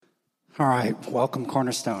All right, welcome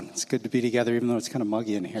Cornerstone. It's good to be together, even though it's kind of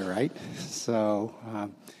muggy in here, right? So,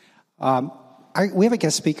 we have a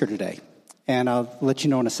guest speaker today, and I'll let you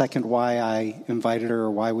know in a second why I invited her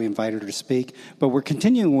or why we invited her to speak. But we're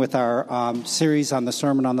continuing with our series on the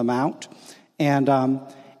Sermon on the Mount, and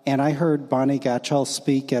I heard Bonnie Gatchell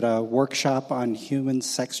speak at a workshop on human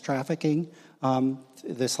sex trafficking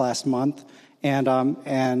this last month.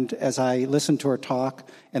 And as I listened to her talk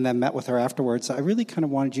and then met with her afterwards, I really kind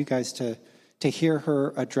of wanted you guys to hear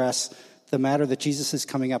her address the matter that Jesus is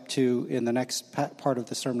coming up to in the next part of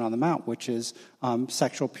the Sermon on the Mount, which is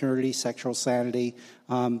sexual purity, sexual sanity,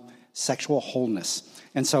 sexual wholeness.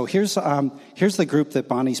 And so here's the group that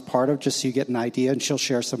Bonnie's part of, just so you get an idea, and she'll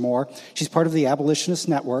share some more. She's part of the Abolitionist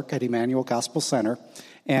Network at Emmanuel Gospel Center.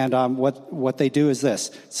 And what they do is this.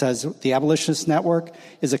 It says, the Abolitionist Network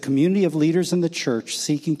is a community of leaders in the church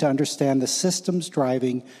seeking to understand the systems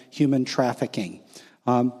driving human trafficking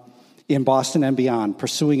in Boston and beyond,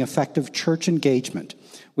 pursuing effective church engagement.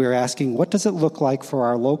 We're asking, what does it look like for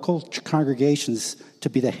our local congregations to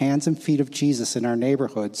be the hands and feet of Jesus in our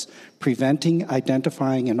neighborhoods, preventing,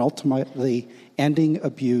 identifying, and ultimately ending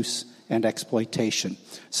abuse and exploitation?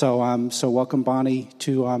 So welcome Bonnie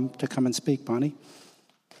to come and speak. Bonnie?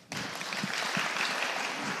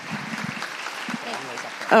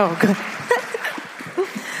 Oh, good.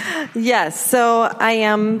 Yes, so I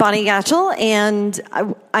am Bonnie Gatchell, and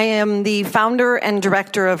I am the founder and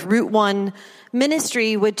director of Route One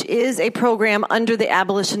Ministry, which is a program under the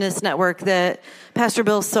Abolitionist Network that Pastor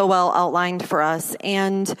Bill so well outlined for us.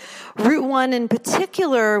 And Route One in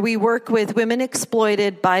particular, we work with women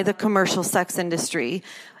exploited by the commercial sex industry.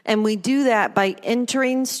 And we do that by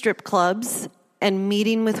entering strip clubs and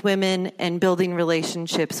meeting with women and building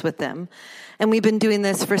relationships with them. And we've been doing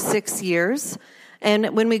this for 6 years.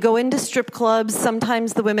 And when we go into strip clubs,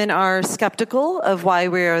 sometimes the women are skeptical of why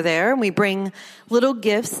we are there. And we bring little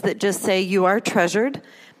gifts that just say, you are treasured.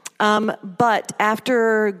 But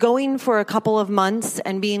after going for a couple of months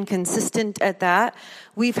and being consistent at that,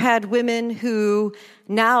 we've had women who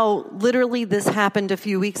now, literally this happened a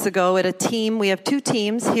few weeks ago at a team. We have 2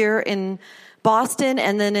 teams here in Boston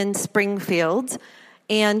and then in Springfield.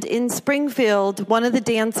 And in Springfield, one of the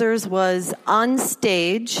dancers was on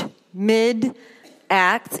stage,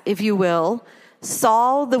 mid-act, if you will,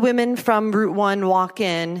 saw the women from Route One walk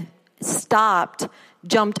in, stopped,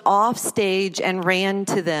 jumped off stage and ran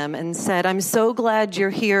to them and said, "I'm so glad you're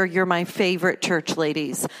here. You're my favorite church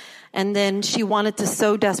ladies." And then she wanted to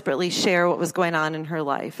so desperately share what was going on in her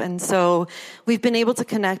life. And so we've been able to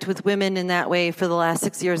connect with women in that way for the last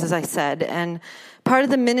 6 years, as I said. And part of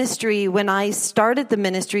the ministry, when I started the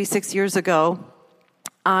ministry 6 years ago,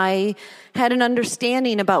 I had an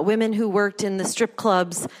understanding about women who worked in the strip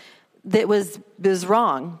clubs that was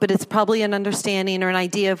wrong, but it's probably an understanding or an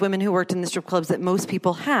idea of women who worked in the strip clubs that most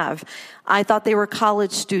people have. I thought they were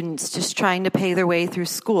college students just trying to pay their way through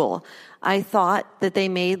school. I thought that they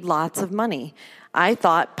made lots of money. I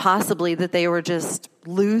thought possibly that they were just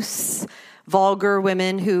loose, vulgar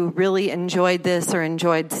women who really enjoyed this or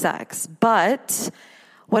enjoyed sex. But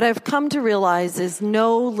what I've come to realize is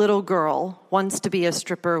no little girl wants to be a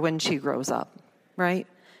stripper when she grows up, right?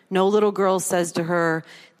 No little girl says to her,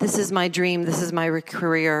 this is my dream, this is my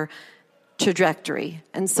career trajectory.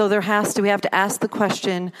 And so we have to ask the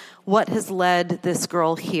question, what has led this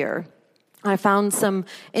girl here? I found some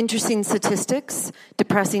interesting statistics,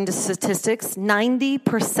 depressing statistics.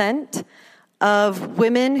 90% of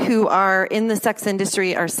women who are in the sex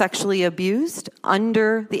industry are sexually abused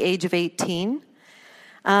under the age of 18.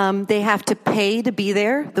 They have to pay to be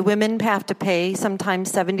there. The women have to pay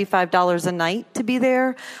sometimes $75 a night to be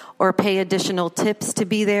there or pay additional tips to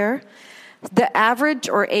be there. The average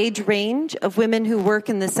or age range of women who work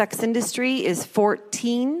in the sex industry is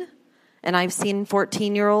 14, and I've seen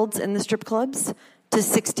 14-year-olds in the strip clubs, to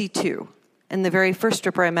 62. And the very first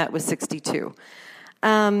stripper I met was 62.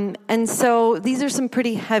 And so these are some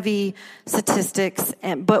pretty heavy statistics,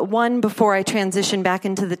 but one before I transition back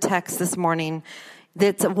into the text this morning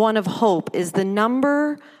that's one of hope is the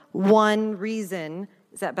number one reason.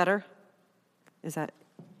 Is that better? Is that?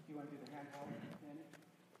 You want to do the hand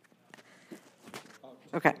hold?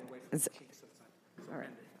 Okay. All right.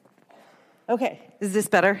 Okay. Is this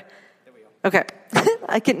better? There we go. Okay.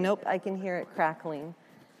 I can hear it crackling.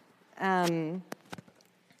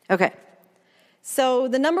 Okay. So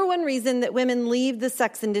the number one reason that women leave the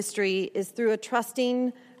sex industry is through a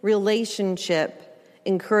trusting relationship,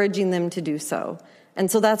 encouraging them to do so. And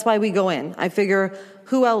so that's why we go in. I figure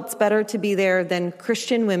who else better to be there than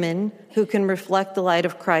Christian women who can reflect the light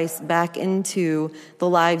of Christ back into the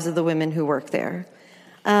lives of the women who work there.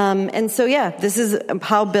 This is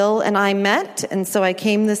how Bill and I met. And so I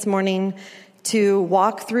came this morning to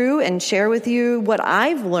walk through and share with you what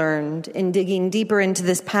I've learned in digging deeper into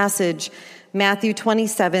this passage, Matthew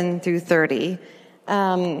 27 through 30.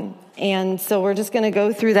 And so we're just going to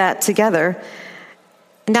go through that together.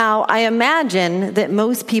 Now, I imagine that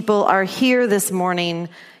most people are here this morning.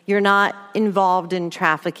 You're not involved in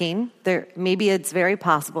trafficking. Maybe it's very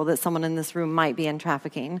possible that someone in this room might be in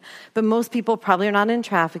trafficking, but most people probably are not in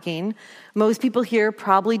trafficking. Most people here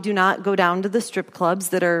probably do not go down to the strip clubs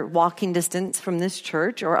that are walking distance from this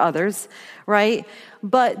church or others, right?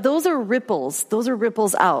 But those are ripples. Those are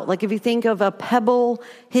ripples out. Like if you think of a pebble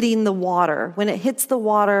hitting the water, when it hits the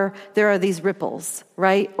water, there are these ripples,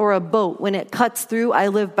 right? Or a boat, when it cuts through, I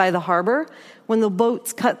live by the harbor. When the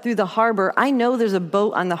boats cut through the harbor, I know there's a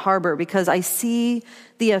boat on the harbor because I see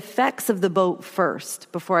the effects of the boat first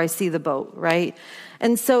before I see the boat, right?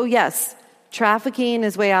 And so, yes, trafficking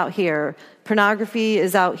is way out here. Pornography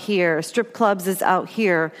is out here. Strip clubs is out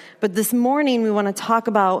here. But this morning, we want to talk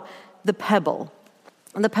about the pebble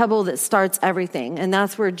that starts everything. And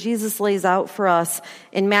that's where Jesus lays out for us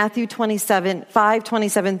in Matthew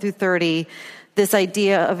 5:27 through 30, this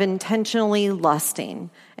idea of intentionally lusting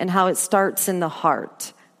and how it starts in the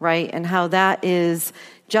heart, right? And how that is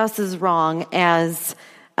just as wrong as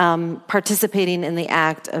participating in the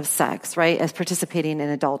act of sex, right? As participating in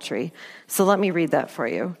adultery. So let me read that for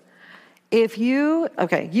you. You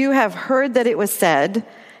have heard that it was said,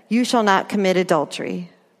 you shall not commit adultery.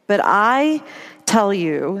 But I tell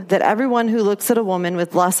you that everyone who looks at a woman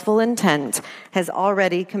with lustful intent has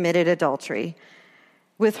already committed adultery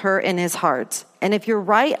with her in his heart. And if your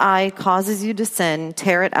right eye causes you to sin,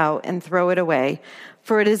 tear it out and throw it away.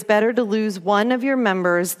 For it is better to lose one of your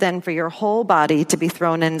members than for your whole body to be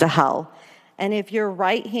thrown into hell. And if your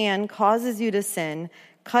right hand causes you to sin,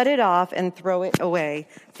 cut it off and throw it away.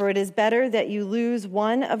 For it is better that you lose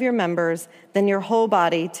one of your members than your whole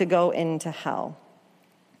body to go into hell.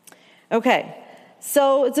 Okay,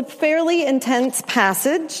 so it's a fairly intense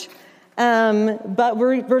passage. But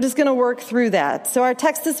we're just going to work through that. So our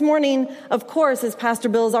text this morning, of course, as Pastor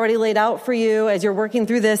Bill has already laid out for you as you're working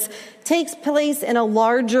through this, takes place in a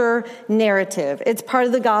larger narrative. It's part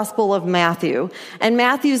of the Gospel of Matthew. And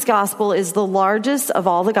Matthew's Gospel is the largest of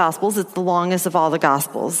all the Gospels. It's the longest of all the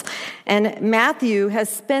Gospels. And Matthew has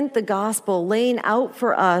spent the Gospel laying out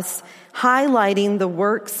for us, highlighting the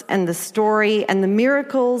works and the story and the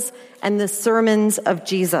miracles and the sermons of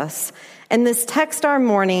Jesus. And this text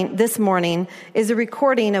this morning is a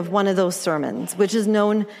recording of one of those sermons, which is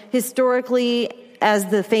known historically as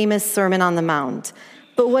the famous Sermon on the Mount.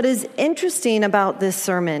 But what is interesting about this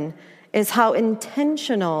sermon is how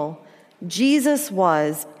intentional Jesus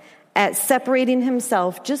was at separating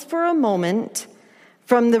himself just for a moment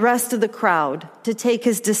from the rest of the crowd to take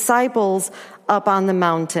his disciples up on the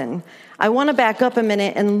mountain. I want to back up a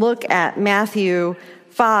minute and look at Matthew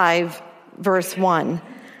 5, verse 1.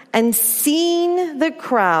 And seeing the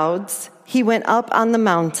crowds, he went up on the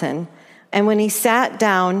mountain, and when he sat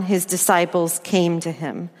down, his disciples came to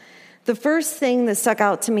him. The first thing that stuck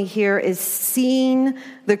out to me here is seeing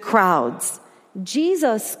the crowds.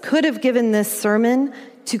 Jesus could have given this sermon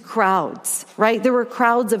to crowds, right? There were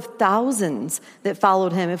crowds of thousands that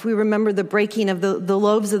followed him. If we remember the breaking of the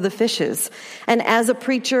loaves of the fishes. And as a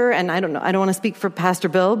preacher, and I don't want to speak for Pastor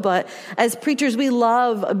Bill, but as preachers, we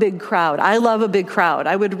love a big crowd. I love a big crowd.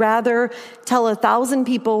 I would rather tell 1,000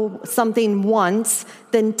 people something once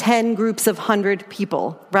than 10 groups of 100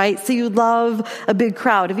 people, right? So you love a big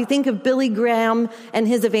crowd. If you think of Billy Graham and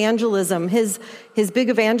his evangelism, his big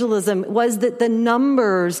evangelism was that the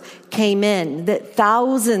numbers came in, that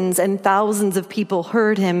thousands and thousands of people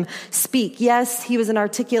heard him speak. Yes, he was an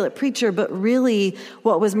articulate preacher, but really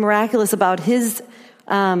what was miraculous about his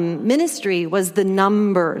ministry was the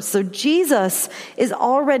numbers. So Jesus is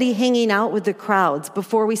already hanging out with the crowds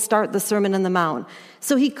before we start the Sermon on the Mount.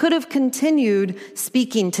 So he could have continued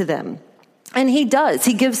speaking to them. And he does.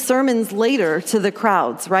 He gives sermons later to the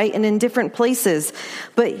crowds, right? And in different places.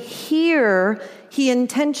 But here, he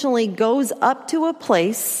intentionally goes up to a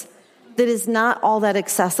place that is not all that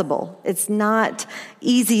accessible. It's not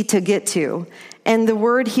easy to get to. And the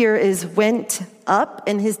word here is went up,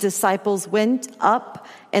 and his disciples went up,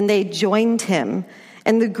 and they joined him.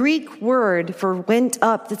 And the Greek word for went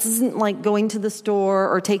up, this isn't like going to the store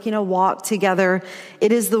or taking a walk together.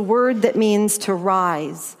 It is the word that means to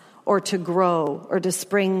rise or to grow or to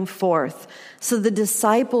spring forth. So the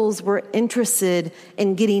disciples were interested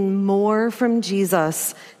in getting more from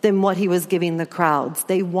Jesus than what he was giving the crowds.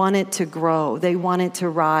 They wanted to grow. They wanted to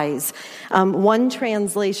rise. One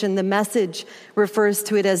translation, the Message, refers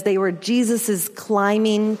to it as they were Jesus's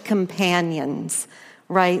climbing companions,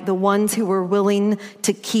 right? The ones who were willing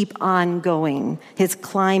to keep on going, his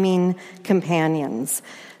climbing companions.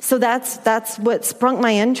 So that's what sprung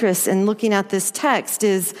my interest in looking at this text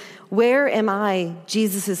is, where am I,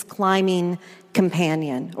 Jesus' climbing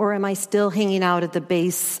companion? Or am I still hanging out at the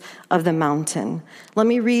base of the mountain? Let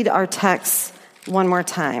me read our text one more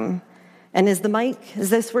time. And is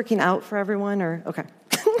this working out for everyone? Or okay.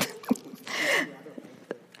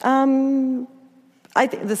 I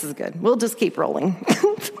think this is good. We'll just keep rolling.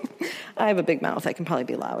 I have a big mouth. I can probably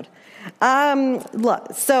be loud.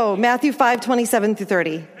 So Matthew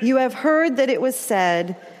 5:27-30. You have heard that it was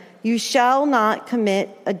said, you shall not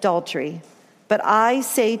commit adultery. But I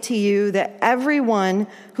say to you that everyone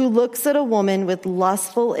who looks at a woman with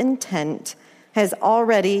lustful intent has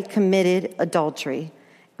already committed adultery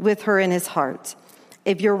with her in his heart.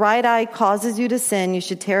 If your right eye causes you to sin, you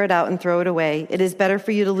should tear it out and throw it away. It is better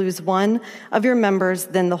for you to lose one of your members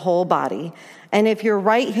than the whole body. And if your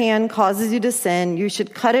right hand causes you to sin, you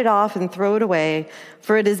should cut it off and throw it away,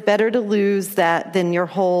 for it is better to lose that than your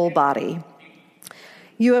whole body.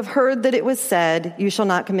 You have heard that it was said, you shall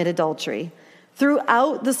not commit adultery.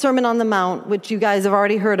 Throughout the Sermon on the Mount, which you guys have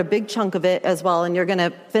already heard a big chunk of it as well, and you're going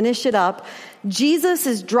to finish it up, Jesus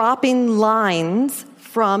is dropping lines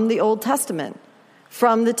from the Old Testament,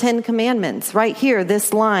 from the Ten Commandments. Right here,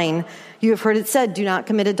 this line, you have heard it said, do not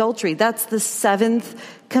commit adultery. That's the 7th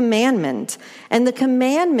commandment. And the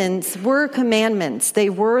commandments were commandments. They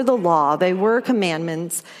were the law. They were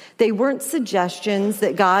commandments. They weren't suggestions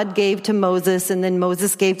that God gave to Moses and then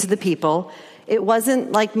Moses gave to the people. It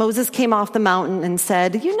wasn't like Moses came off the mountain and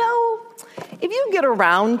said, if you get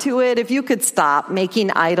around to it, if you could stop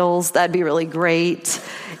making idols, that'd be really great.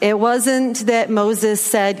 It wasn't that Moses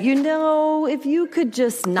said, if you could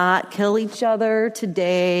just not kill each other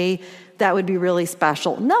today, that would be really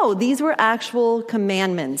special. No, these were actual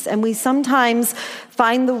commandments. And we sometimes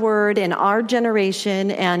find the word in our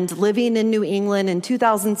generation and living in New England in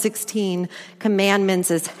 2016,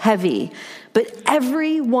 commandments is heavy. But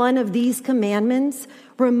every one of these commandments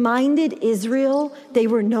reminded Israel they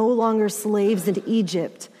were no longer slaves in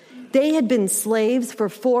Egypt. They had been slaves for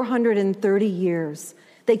 430 years.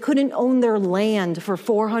 They couldn't own their land for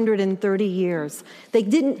 430 years. They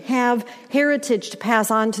didn't have heritage to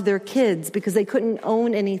pass on to their kids because they couldn't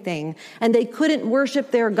own anything. And they couldn't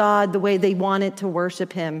worship their God the way they wanted to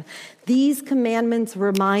worship him. These commandments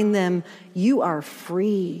remind them, you are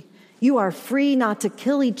free. You are free not to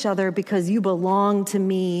kill each other because you belong to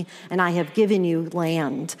me and I have given you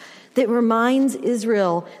land. That reminds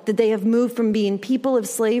Israel that they have moved from being people of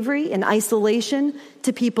slavery and isolation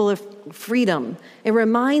to people of freedom. It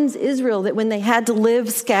reminds Israel that when they had to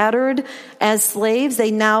live scattered as slaves, they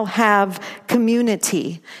now have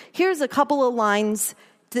community. Here's a couple of lines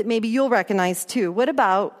that maybe you'll recognize too. What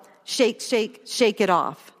about shake, shake, shake it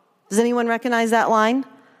off? Does anyone recognize that line?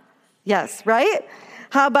 Yes, right?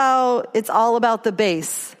 How about it's all about the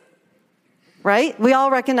bass? Right? We all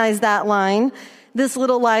recognize that line. This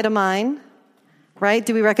little light of mine, right?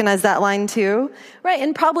 Do we recognize that line too? Right,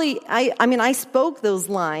 and probably, I spoke those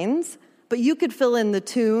lines, but you could fill in the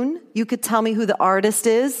tune. You could tell me who the artist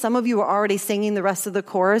is. Some of you are already singing the rest of the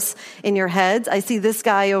chorus in your heads. I see this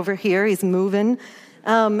guy over here, he's moving.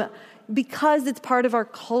 Because it's part of our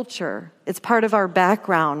culture. It's part of our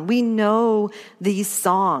background. We know these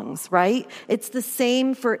songs, right? It's the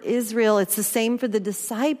same for Israel. It's the same for the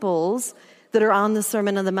disciples that are on the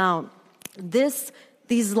Sermon on the Mount.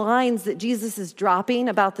 These lines that Jesus is dropping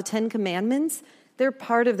about the 10 Commandments, they're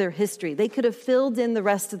part of their history. They could have filled in the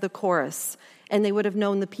rest of the chorus, and they would have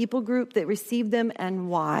known the people group that received them and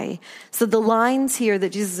why. So the lines here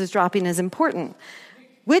that Jesus is dropping is important.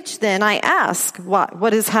 Which then I ask,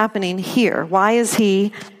 what is happening here? Why is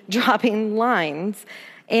he dropping lines?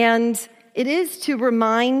 And it is to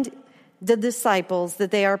remind the disciples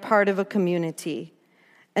that they are part of a community.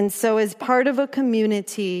 And so as part of a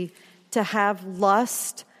community, to have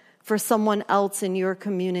lust for someone else in your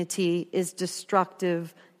community is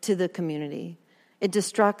destructive to the community. It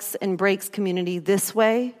destructs and breaks community this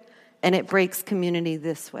way, and it breaks community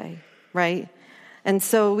this way, right? And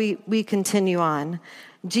so we continue on.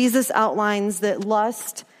 Jesus outlines that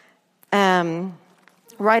lust, right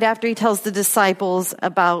after he tells the disciples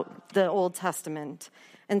about the Old Testament.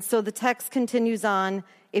 And so the text continues on,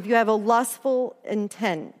 if you have a lustful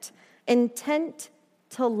intent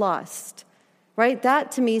to lust, right?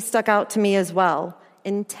 That to me stuck out to me as well.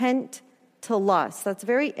 Intent to lust. That's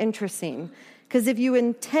very interesting. Because if you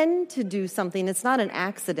intend to do something, it's not an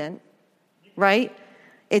accident, right?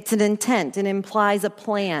 It's an intent. It implies a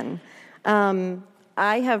plan. I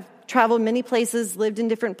have traveled many places, lived in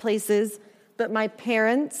different places, but my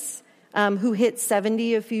parents, who hit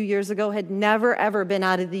 70 a few years ago, had never, ever been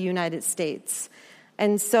out of the United States.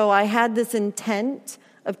 And so I had this intent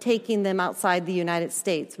of taking them outside the United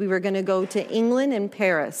States. We were going to go to England and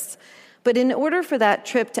Paris. But in order for that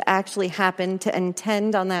trip to actually happen, to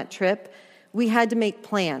intend on that trip, we had to make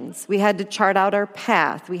plans. We had to chart out our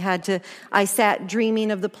path. I sat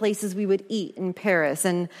dreaming of the places we would eat in Paris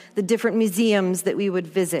and the different museums that we would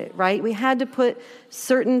visit, right? We had to put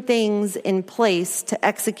certain things in place to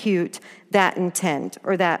execute that intent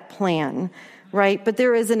or that plan, right? But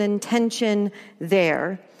there is an intention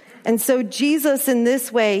there. And so Jesus, in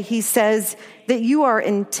this way, he says that you are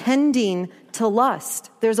intending to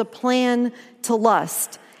lust. There's a plan to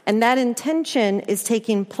lust. And that intention is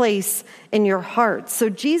taking place in your heart. So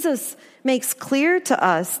Jesus makes clear to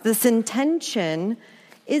us this intention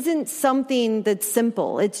isn't something that's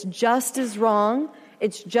simple. It's just as wrong.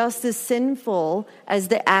 It's just as sinful as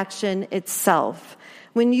the action itself.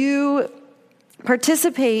 When you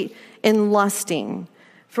participate in lusting,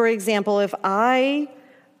 for example, if I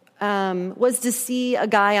was to see a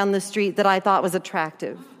guy on the street that I thought was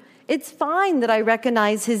attractive, it's fine that I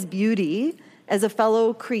recognize his beauty as a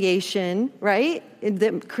fellow creation, right?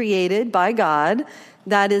 Created by God,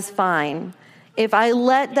 that is fine. If I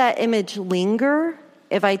let that image linger,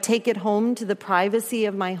 if I take it home to the privacy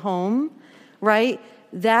of my home, right?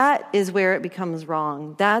 That is where it becomes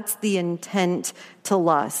wrong. That's the intent to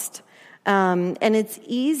lust. And it's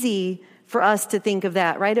easy for us to think of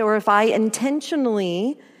that, right? Or if I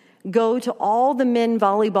intentionally go to all the men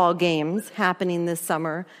volleyball games happening this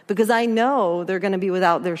summer because I know they're going to be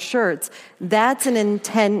without their shirts, that's an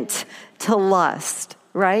intent to lust,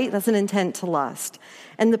 right? That's an intent to lust.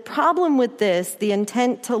 And the problem with this, the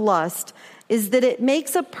intent to lust, is that it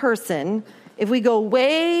makes a person, if we go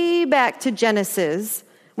way back to Genesis,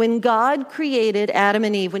 when God created Adam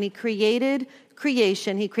and Eve, when he created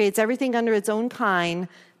creation, he creates everything under its own kind,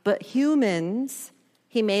 but humans,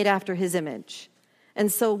 he made after his image. And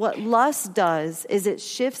so what lust does is it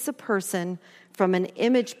shifts a person from an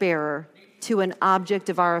image bearer to an object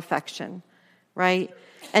of our affection, right?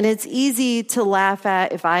 And it's easy to laugh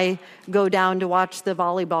at if I go down to watch the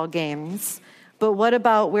volleyball games. But what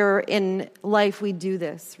about where in life we do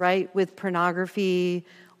this, right? With pornography,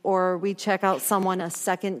 or we check out someone a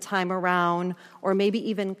second time around, or maybe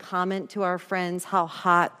even comment to our friends how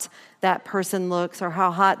hot that person looks or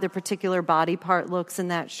how hot their particular body part looks in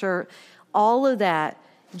that shirt. All of that,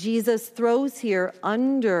 Jesus throws here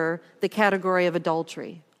under the category of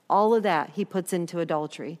adultery. All of that he puts into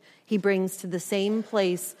adultery. He brings to the same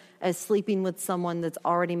place as sleeping with someone that's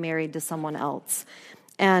already married to someone else.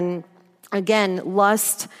 And again,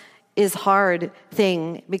 lust is a hard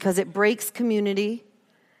thing because it breaks community.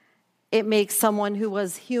 It makes someone who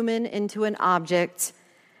was human into an object.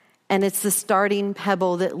 And it's the starting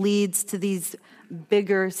pebble that leads to these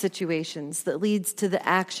bigger situations, that leads to the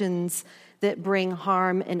actions that bring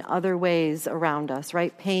harm in other ways around us,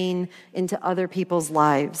 right? Pain into other people's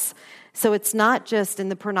lives. So it's not just in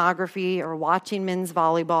the pornography or watching men's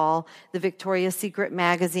volleyball, the Victoria's Secret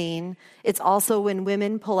magazine. It's also when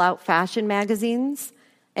women pull out fashion magazines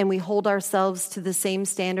and we hold ourselves to the same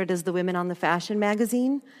standard as the women on the fashion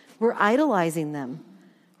magazine. We're idolizing them.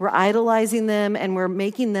 We're idolizing them and we're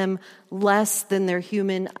making them less than their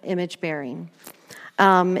human image bearing.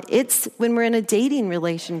 It's when we're in a dating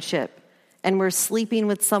relationship and we're sleeping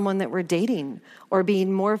with someone that we're dating or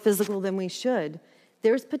being more physical than we should.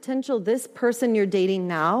 There's potential this person you're dating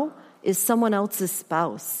now is someone else's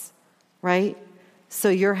spouse, right? So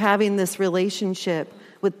you're having this relationship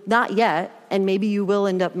with, not yet, and maybe you will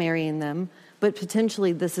end up marrying them, but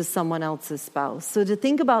potentially this is someone else's spouse. So to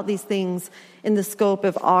think about these things in the scope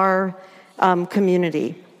of our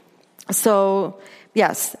community. So,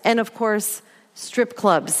 yes, and of course, strip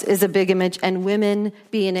clubs is a big image, and women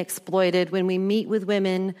being exploited. When we meet with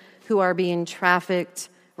women who are being trafficked,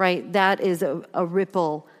 right, that is a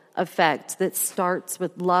ripple effect that starts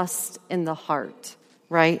with lust in the heart,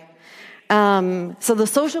 right? So the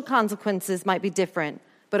social consequences might be different,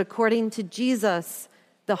 but according to Jesus,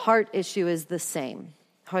 the heart issue is the same.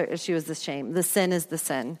 Heart issue is the shame. The sin is the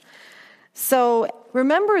sin. So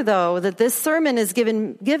remember, though, that this sermon is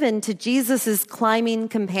given to Jesus' climbing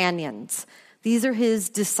companions. These are his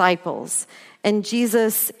disciples. And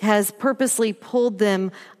Jesus has purposely pulled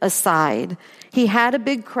them aside. He had a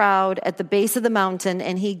big crowd at the base of the mountain,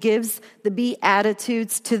 and he gives the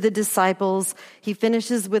Beatitudes to the disciples. He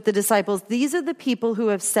finishes with the disciples. These are the people who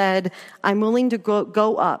have said, I'm willing to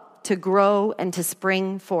go up, to grow, and to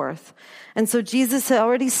spring forth. And so Jesus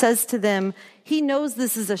already says to them, he knows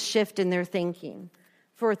this is a shift in their thinking.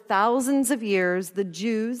 For thousands of years, the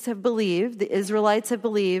Jews have believed, the Israelites have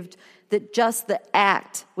believed, that just the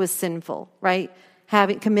act was sinful, right?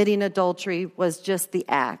 Committing adultery was just the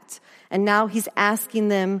act. And now he's asking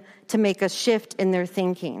them to make a shift in their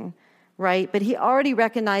thinking, right? But he already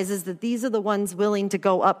recognizes that these are the ones willing to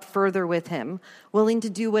go up further with him, willing to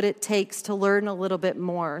do what it takes to learn a little bit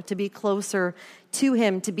more, to be closer to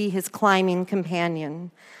him, to be his climbing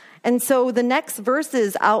companion. And so the next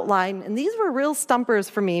verses outline, and these were real stumpers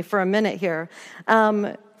for me for a minute here,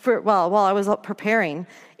 while I was preparing.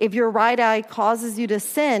 If your right eye causes you to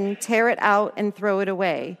sin, tear it out and throw it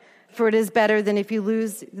away. For it is better than if you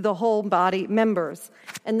lose the whole body members.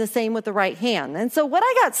 And the same with the right hand. And so what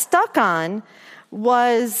I got stuck on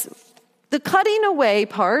was the cutting away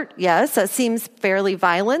part. Yes, that seems fairly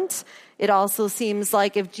violent. It also seems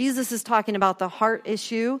like if Jesus is talking about the heart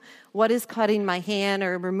issue, what is cutting my hand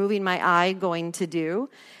or removing my eye going to do?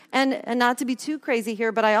 And not to be too crazy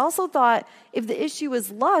here, but I also thought if the issue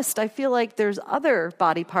is lust, I feel like there's other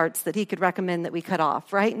body parts that he could recommend that we cut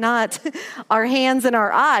off, right? Not our hands and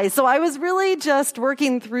our eyes. So I was really just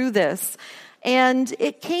working through this. And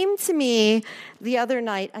it came to me the other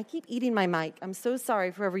night. I keep eating my mic. I'm so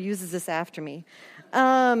sorry for whoever uses this after me.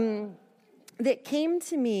 That came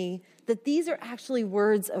to me that these are actually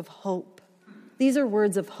words of hope. These are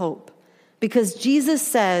words of hope. Because Jesus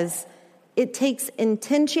says, it takes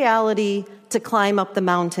intentionality to climb up the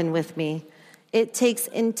mountain with me. It takes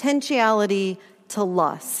intentionality to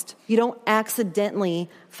lust. You don't accidentally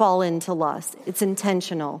fall into lust. It's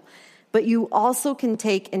intentional. But you also can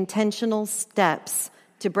take intentional steps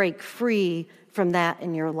to break free from that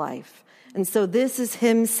in your life. And so this is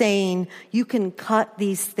him saying, you can cut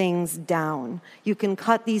these things down. You can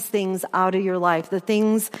cut these things out of your life, the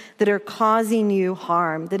things that are causing you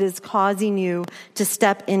harm, that is causing you to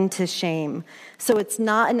step into shame. So it's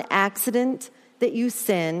not an accident that you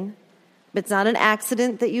sin. It's not an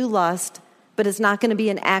accident that you lust, but it's not going to be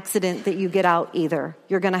an accident that you get out either.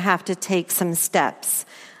 You're going to have to take some steps.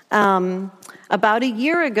 About a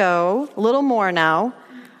year ago, a little more now,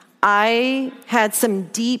 I had some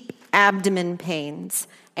deep abdomen pains,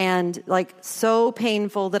 and like so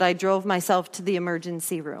painful that I drove myself to the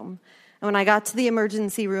emergency room. And when I got to the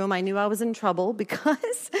emergency room, I knew I was in trouble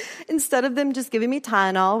because instead of them just giving me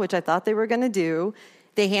Tylenol, which I thought they were going to do,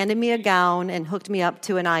 they handed me a gown and hooked me up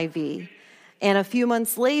to an IV. And a few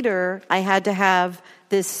months later, I had to have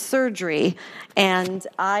this surgery, and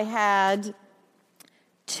I had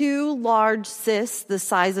 2 large cysts the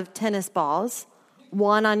size of tennis balls,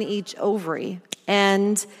 1 on each ovary.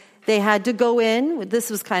 And they had to go in.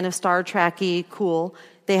 This was kind of Star Trek-y, cool.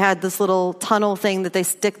 They had this little tunnel thing that they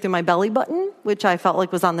stick through my belly button, which I felt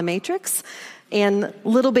like was on the Matrix, and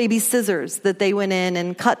little baby scissors that they went in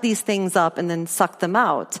and cut these things up and then sucked them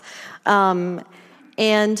out.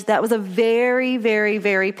 And that was a very, very,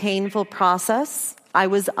 very painful process. I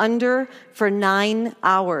was under for 9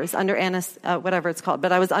 hours, under whatever it's called,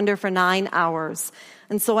 but I was under for 9 hours.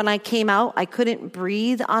 And so when I came out, I couldn't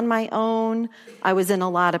breathe on my own. I was in a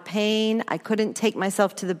lot of pain. I couldn't take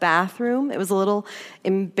myself to the bathroom. It was a little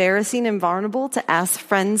embarrassing and vulnerable to ask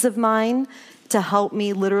friends of mine to help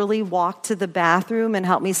me literally walk to the bathroom and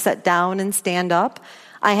help me sit down and stand up.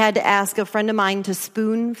 I had to ask a friend of mine to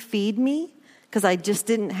spoon feed me because I just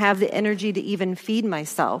didn't have the energy to even feed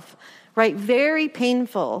myself, right? Very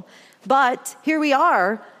painful. But here we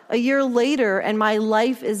are a year later, and my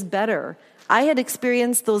life is better. I had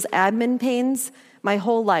experienced those admin pains my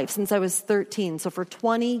whole life since I was 13, so for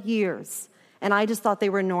 20 years, and I just thought they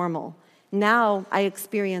were normal. Now I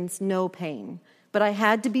experience no pain, but I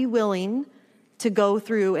had to be willing to go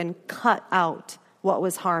through and cut out what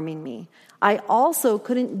was harming me. I also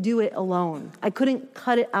couldn't do it alone. I couldn't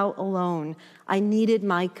cut it out alone. I needed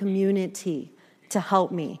my community to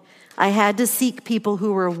help me. I had to seek people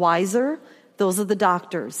who were wiser. Those are the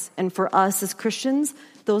doctors. And for us as Christians,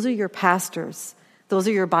 those are your pastors. Those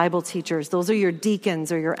are your Bible teachers. Those are your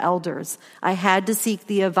deacons or your elders. I had to seek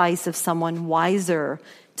the advice of someone wiser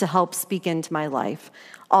to help speak into my life.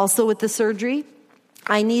 Also with the surgery,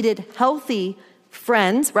 I needed healthy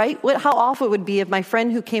friends, right? How awful it would be if my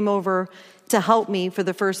friend who came over to help me for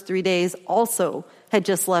the first 3 days also had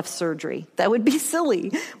just left surgery. That would be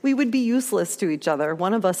silly. We would be useless to each other.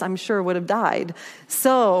 One of us, I'm sure, would have died.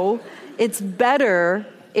 So it's better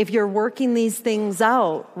if you're working these things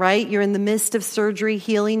out, right? You're in the midst of surgery,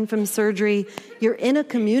 healing from surgery. You're in a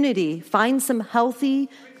community. Find some healthy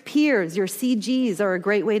peers. Your CGs are a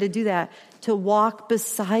great way to do that, to walk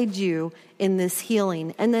beside you in this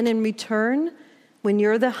healing. And then in return, when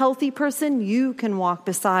you're the healthy person, you can walk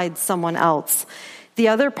beside someone else. The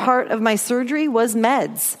other part of my surgery was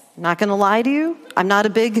meds. I'm not going to lie to you. I'm not a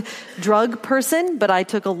big drug person, but I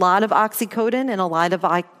took a lot of oxycodone and a lot of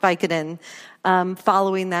Vicodin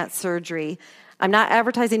following that surgery. I'm not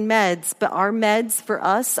advertising meds, but our meds for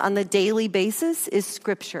us on the daily basis is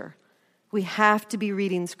Scripture. We have to be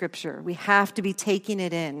reading Scripture. We have to be taking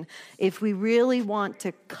it in. If we really want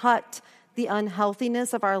to cut the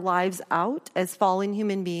unhealthiness of our lives out as fallen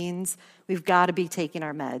human beings, we've got to be taking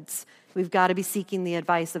our meds. We've got to be seeking the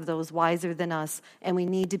advice of those wiser than us, and we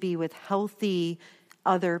need to be with healthy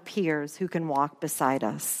other peers who can walk beside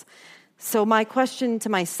us. So my question to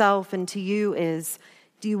myself and to you is,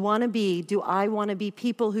 do I want to be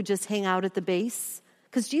people who just hang out at the base?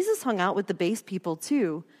 Because Jesus hung out with the base people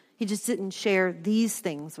too. He just didn't share these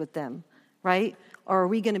things with them, right? Or are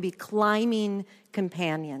we going to be climbing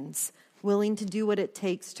companions, willing to do what it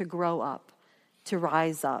takes to grow up, to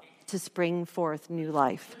rise up, to spring forth new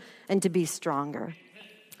life, and to be stronger?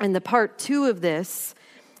 And the part 2 of this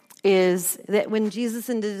is that when Jesus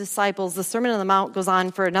and the disciples, the Sermon on the Mount goes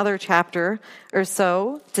on for another chapter or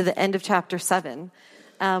so to the end of chapter 7.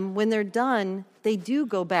 When they're done, they do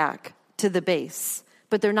go back to the base,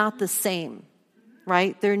 but they're not the same,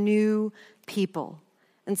 right? They're new people.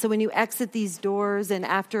 And so when you exit these doors and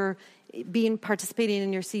after participating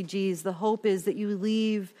in your CGs, the hope is that you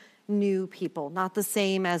leave new people, not the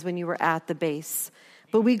same as when you were at the base.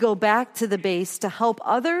 But we go back to the base to help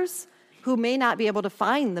others who may not be able to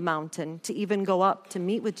find the mountain to even go up to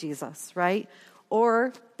meet with Jesus, right?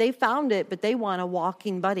 Or they found it, but they want a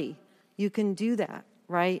walking buddy. You can do that,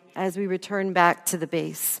 right? As we return back to the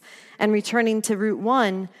base. And returning to Route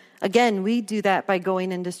 1, again, we do that by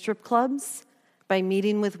going into strip clubs, by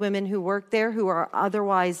meeting with women who work there who are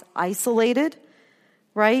otherwise isolated,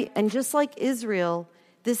 right? And just like Israel,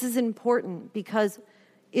 this is important because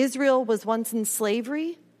Israel was once in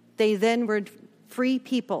slavery. They then were free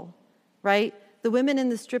people, right? The women in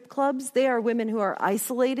the strip clubs, they are women who are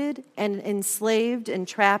isolated and enslaved and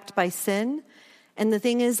trapped by sin. And the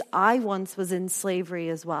thing is, I once was in slavery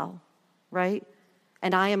as well, right?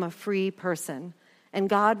 And I am a free person. And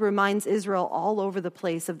God reminds Israel all over the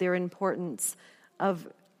place of their importance of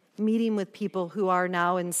meeting with people who are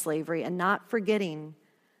now in slavery and not forgetting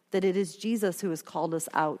that it is Jesus who has called us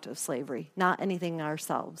out of slavery, not anything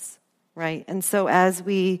ourselves, right? And so as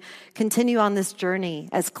we continue on this journey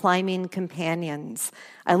as climbing companions,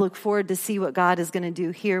 I look forward to see what God is going to do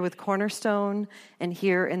here with Cornerstone and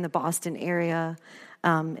here in the Boston area.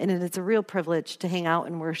 And it's a real privilege to hang out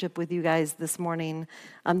and worship with you guys this morning.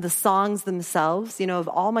 The songs themselves, if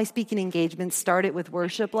all my speaking engagements started with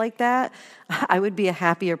worship like that, I would be a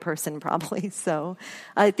happier person probably. So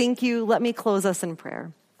I thank you. Let me close us in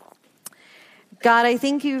prayer. God, I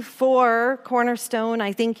thank you for Cornerstone.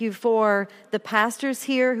 I thank you for the pastors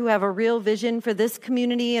here who have a real vision for this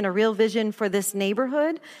community and a real vision for this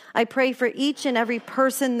neighborhood. I pray for each and every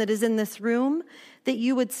person that is in this room, that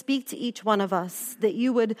you would speak to each one of us, that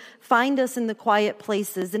you would find us in the quiet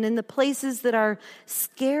places and in the places that are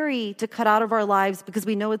scary to cut out of our lives because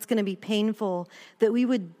we know it's going to be painful, that we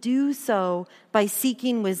would do so by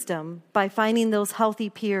seeking wisdom, by finding those healthy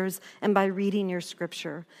peers, and by reading your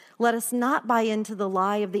scripture. Let us not buy into the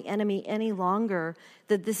lie of the enemy any longer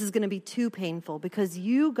that this is going to be too painful, because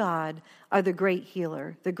you, God, are the great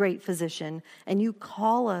healer, the great physician, and you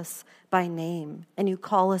call us by name, and you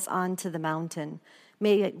call us onto the mountain.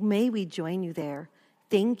 May we join you there.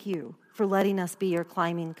 Thank you for letting us be your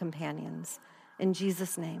climbing companions. In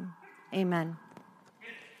Jesus' name, amen.